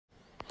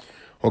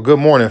Well, good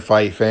morning,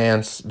 fight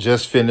fans.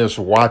 Just finished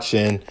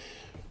watching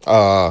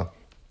uh,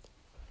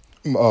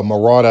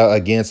 Murata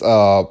against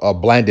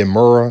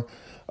Blandamura,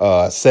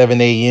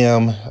 7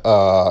 a.m.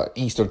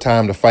 Eastern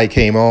time. The fight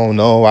came on.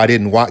 No, I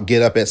didn't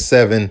get up at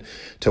 7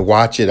 to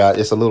watch it.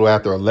 It's a little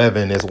after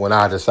 11 is when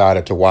I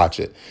decided to watch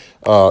it.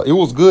 It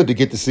was good to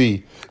get to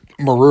see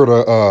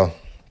Murata,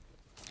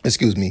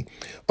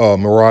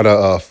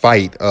 Murata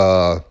fight.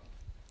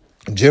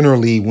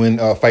 Generally, when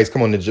fights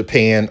come on to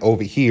Japan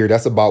over here,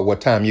 that's about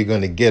what time you're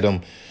going to get them.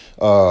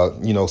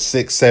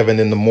 6, 7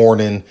 in the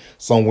morning,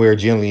 somewhere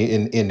generally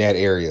in that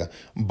area.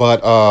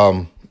 But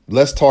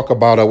let's talk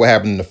about what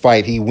happened in the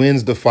fight. He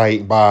wins the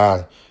fight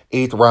by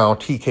 8th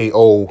round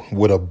TKO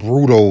with a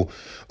brutal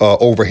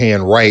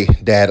overhand right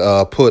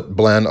that put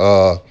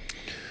Blandamura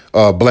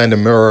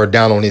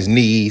down on his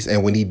knees.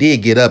 And when he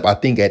did get up, I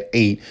think at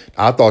 8,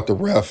 I thought the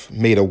ref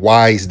made a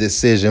wise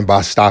decision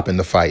by stopping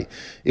the fight.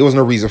 It was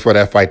no reason for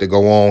that fight to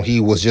go on. He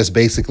was just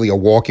basically a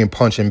walking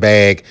punching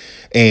bag,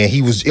 and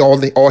he was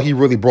all he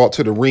really brought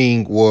to the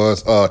ring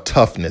was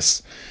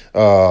toughness.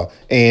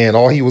 And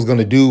all he was going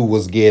to do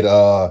was get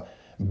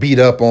beat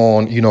up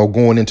on,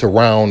 going into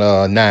round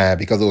 9,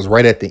 because it was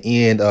right at the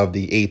end of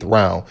the 8th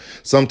round.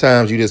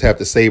 Sometimes you just have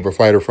to save a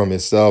fighter from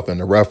himself, and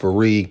the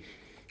referee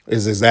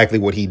is exactly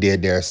what he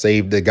did there.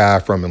 Saved the guy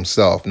from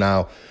himself.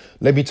 Now,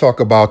 let me talk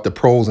about the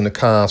pros and the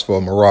cons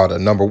for Murata.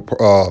 Number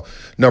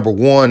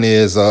one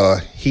is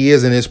he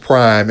is in his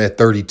prime at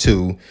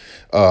 32.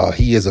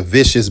 He is a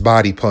vicious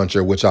body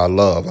puncher, which I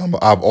love.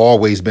 I've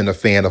always been a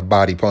fan of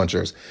body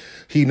punchers.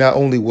 He not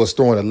only was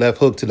throwing a left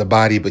hook to the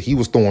body, but he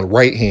was throwing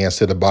right hands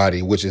to the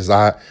body, which is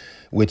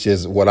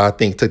what I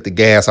think took the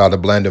gas out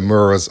of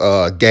Blandamura's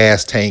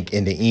gas tank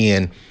in the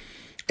end.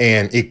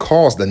 And it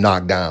caused the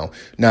knockdown.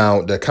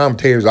 Now, the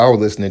commentators I was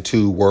listening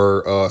to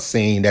were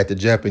saying that the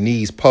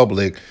Japanese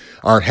public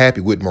aren't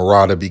happy with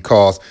Murata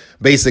because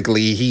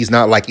basically he's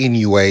not like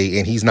Inoue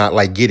and he's not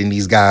like getting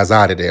these guys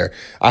out of there.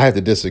 I have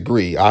to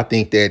disagree. I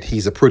think that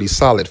he's a pretty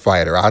solid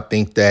fighter. I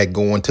think that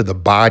going to the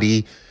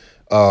body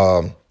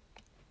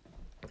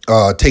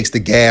takes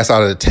the gas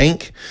out of the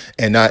tank,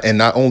 and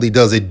not only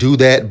does it do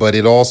that, but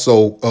it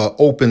also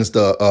opens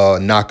the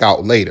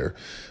knockout later.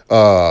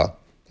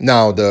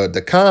 Now,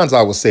 the cons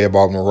I would say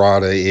about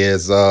Murata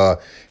is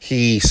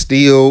he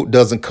still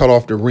doesn't cut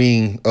off the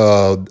ring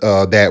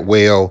that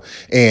well,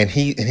 and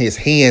his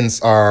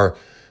hands are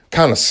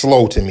kind of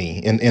slow to me,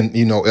 in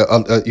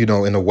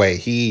a way.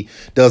 He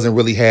doesn't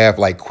really have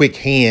like quick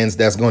hands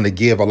that's going to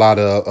give a lot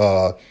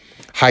of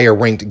higher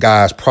ranked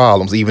guys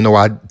problems, even though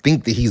I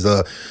think that he's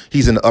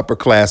in the upper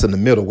class in the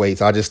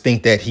middleweights. I just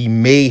think that he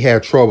may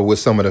have trouble with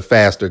some of the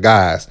faster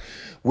guys,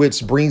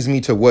 which brings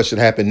me to what should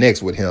happen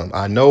next with him.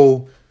 I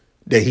know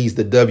that he's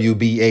the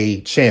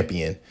WBA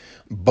champion,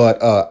 but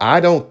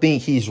I don't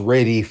think he's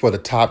ready for the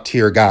top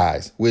tier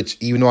guys, which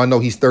even though I know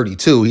he's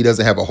 32, he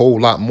doesn't have a whole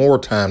lot more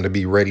time to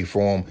be ready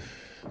for him.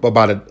 But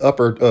by the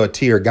upper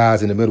tier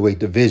guys in the middleweight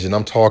division,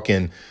 I'm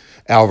talking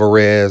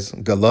Alvarez,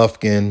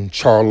 Golovkin,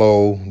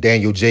 Charlo,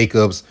 Daniel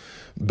Jacobs,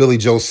 Billy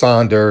Joe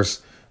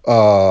Saunders,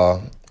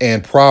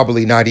 and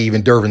probably not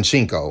even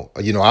Derevyanchenko.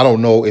 I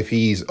don't know if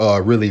he's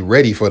really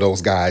ready for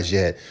those guys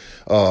yet.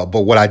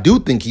 But what I do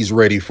think he's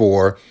ready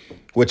for,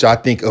 which I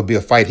think will be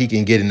a fight he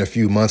can get in a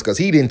few months, because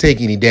he didn't take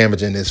any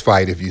damage in this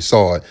fight if you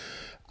saw it.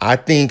 I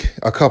think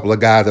a couple of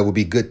guys that would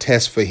be good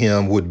tests for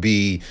him would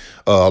be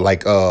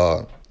like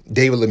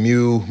David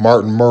Lemieux,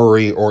 Martin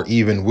Murray, or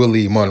even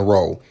Willie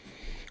Monroe.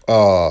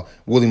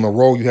 Willie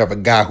Monroe, you have a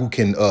guy who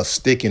can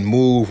stick and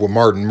move. With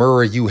Martin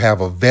Murray, you have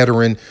a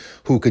veteran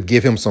who could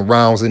give him some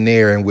rounds in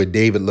there. And with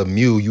David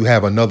Lemieux, you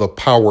have another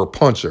power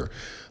puncher.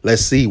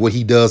 Let's see what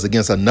he does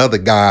against another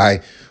guy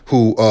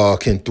who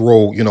can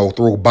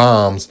throw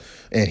bombs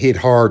and hit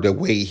hard the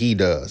way he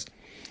does.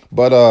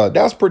 But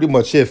that's pretty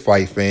much it,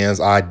 fight fans.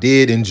 I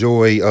did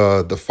enjoy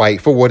the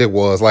fight for what it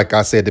was. Like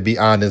I said, to be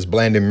honest,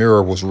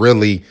 Blandamura was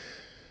really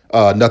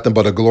nothing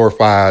but a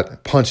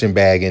glorified punching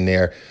bag in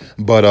there.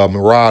 But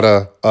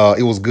Murata,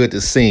 it was good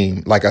to see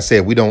him. Like I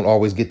said, we don't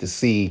always get to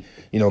see,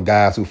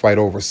 guys who fight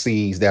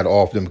overseas that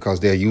often, because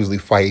they're usually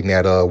fighting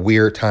at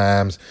weird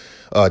times.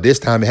 This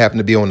time it happened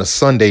to be on a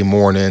Sunday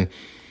morning.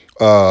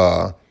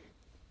 But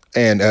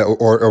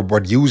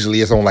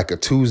usually it's on like a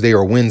Tuesday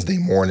or Wednesday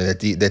morning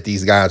that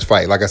these guys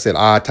fight. Like I said,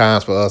 odd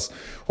times for us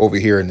over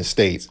here in the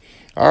States.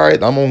 All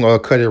right, I'm going to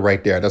cut it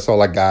right there. That's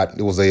all I got.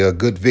 It was a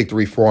good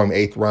victory for him,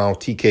 8th round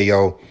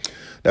TKO.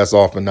 That's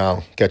all for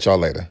now. Catch y'all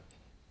later.